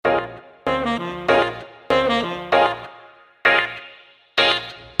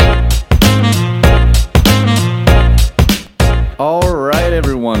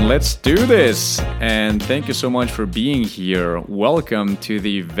let's do this! And thank you so much for being here. Welcome to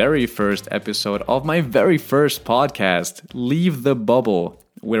the very first episode of my very first podcast, Leave the Bubble,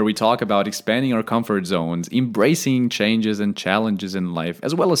 where we talk about expanding our comfort zones, embracing changes and challenges in life,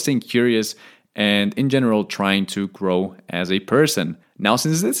 as well as staying curious and, in general, trying to grow as a person. Now,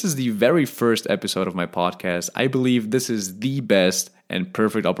 since this is the very first episode of my podcast, I believe this is the best and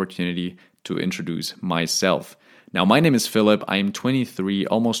perfect opportunity to introduce myself. Now, my name is Philip. I am 23,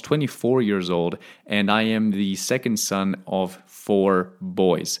 almost 24 years old, and I am the second son of 4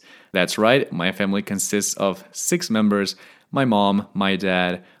 boys. That's right, my family consists of 6 members: my mom, my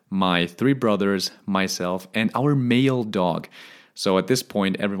dad, my 3 brothers, myself, and our male dog. So at this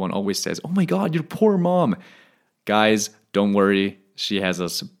point, everyone always says, "Oh my God, your poor mom." Guys, don't worry. She has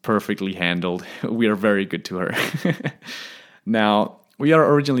us perfectly handled. We are very good to her. Now, we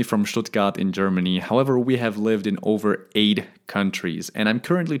are originally from Stuttgart in Germany. However, we have lived in over 8 countries, and I'm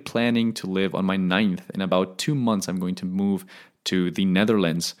currently planning to live on my 9th. In about 2 months, I'm going to move to the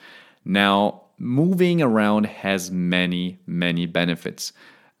Netherlands. Now, moving around has many, many benefits.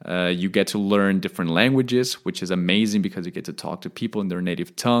 You get to learn different languages, which is amazing because you get to talk to people in their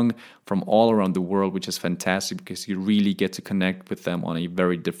native tongue from all around the world, which is fantastic because you really get to connect with them on a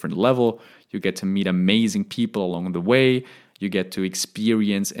very different level. You get to meet amazing people along the way. You get to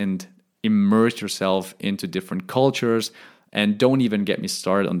experience and immerse yourself into different cultures. And don't even get me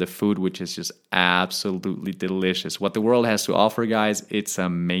started on the food, which is just absolutely delicious. What the world has to offer, guys, it's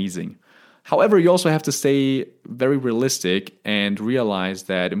amazing. However, you also have to stay very realistic and realize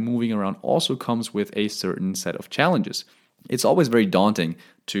that moving around also comes with a certain set of challenges. It's always very daunting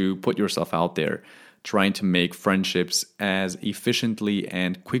to put yourself out there, trying to make friendships as efficiently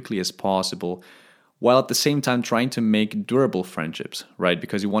and quickly as possible, while at the same time trying to make durable friendships, right?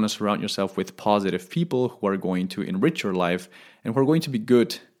 Because you want to surround yourself with positive people who are going to enrich your life and who are going to be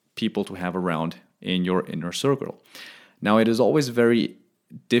good people to have around in your inner circle. Now, it is always very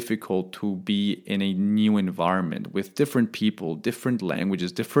difficult to be in a new environment with different people, different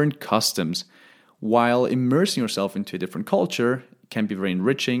languages, different customs. While immersing yourself into a different culture can be very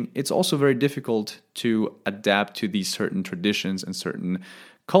enriching, it's also very difficult to adapt to these certain traditions and certain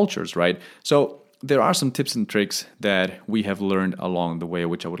cultures, right? So there are some tips and tricks that we have learned along the way,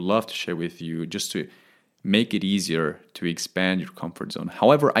 which I would love to share with you just to make it easier to expand your comfort zone.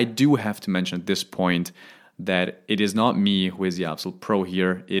 However, I do have to mention at this point that it is not me who is the absolute pro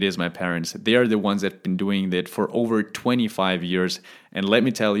here. It is my parents. They are the ones that have been doing that for over 25 years. And let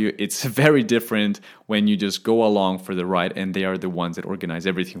me tell you, it's very different when you just go along for the ride and they are the ones that organize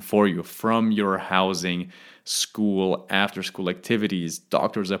everything for you, from your housing, school, after-school activities,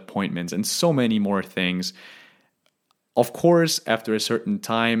 doctor's appointments, and so many more things. Of course, after a certain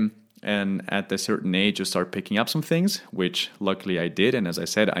time and at a certain age, you start picking up some things, which luckily I did. And as I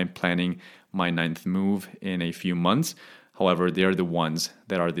said, I'm planning my 9th move in a few months. However, they're the ones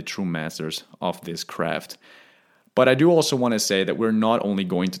that are the true masters of this craft. But I do also want to say that we're not only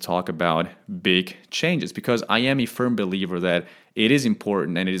going to talk about big changes, because I am a firm believer that it is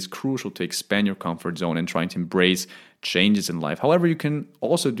important and it is crucial to expand your comfort zone and trying to embrace changes in life. However, you can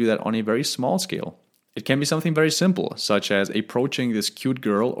also do that on a very small scale. It can be something very simple, such as approaching this cute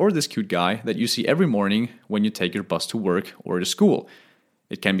girl or this cute guy that you see every morning when you take your bus to work or to school.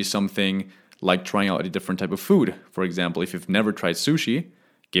 It can be something like trying out a different type of food. For example, if you've never tried sushi,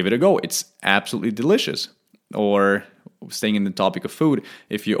 give it a go. It's absolutely delicious. Or staying in the topic of food,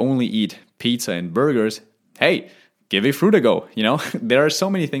 if you only eat pizza and burgers, hey, give a fruit a go. You know, there are so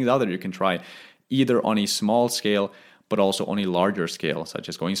many things out there you can try, either on a small scale, but also on a larger scale, such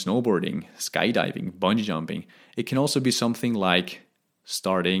as going snowboarding, skydiving, bungee jumping. It can also be something like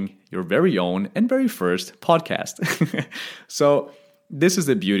starting your very own and very first podcast. So this is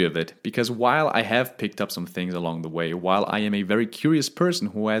the beauty of it, because while I have picked up some things along the way, while I am a very curious person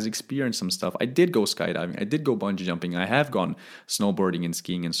who has experienced some stuff, I did go skydiving, I did go bungee jumping, I have gone snowboarding and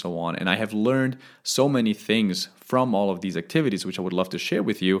skiing and so on, and I have learned so many things from all of these activities, which I would love to share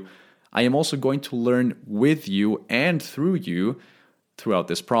with you. I am also going to learn with you and through you throughout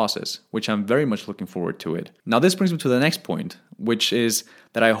this process, which I'm very much looking forward to it. Now, this brings me to the next point, which is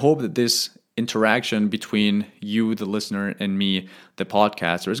that I hope that this interaction between you, the listener, and me, the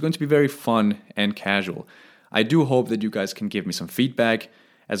podcaster, is going to be very fun and casual. I do hope that you guys can give me some feedback,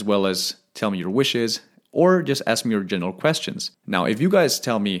 as well as tell me your wishes, or just ask me your general questions. Now, if you guys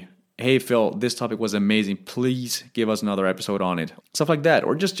tell me, hey Phil, this topic was amazing, please give us another episode on it, stuff like that,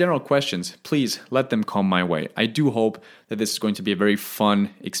 or just general questions, please let them come my way. I do hope that this is going to be a very fun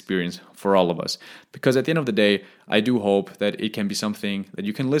experience for all of us, because at the end of the day, I do hope that it can be something that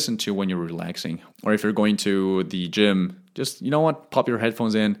you can listen to when you're relaxing, or if you're going to the gym just, you know what, pop your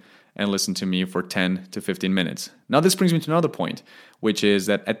headphones in and listen to me for 10 to 15 minutes. Now, this brings me to another point, which is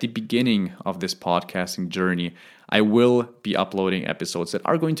that at the beginning of this podcasting journey, I will be uploading episodes that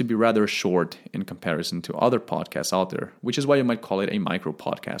are going to be rather short in comparison to other podcasts out there, which is why you might call it a micro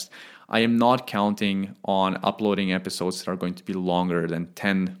podcast. I am not counting on uploading episodes that are going to be longer than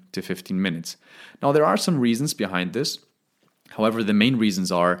 10 to 15 minutes. Now, there are some reasons behind this. However, the main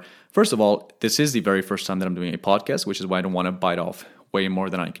reasons are, first of all, this is the very first time that I'm doing a podcast, which is why I don't want to bite off way more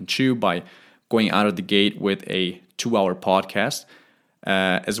than I can chew by going out of the gate with a 2-hour podcast,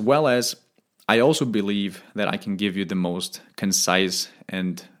 as well as I also believe that I can give you the most concise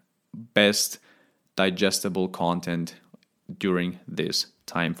and best digestible content during this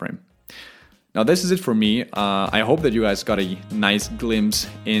time frame. Now, this is it for me. I hope that you guys got a nice glimpse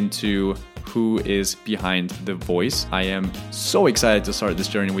into who is behind the voice. I am so excited to start this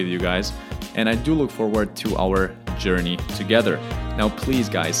journey with you guys, and I do look forward to our journey together. Now, please,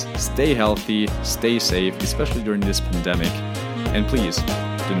 guys, stay healthy, stay safe, especially during this pandemic, and please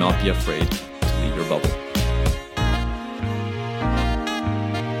do not be afraid to leave your bubble.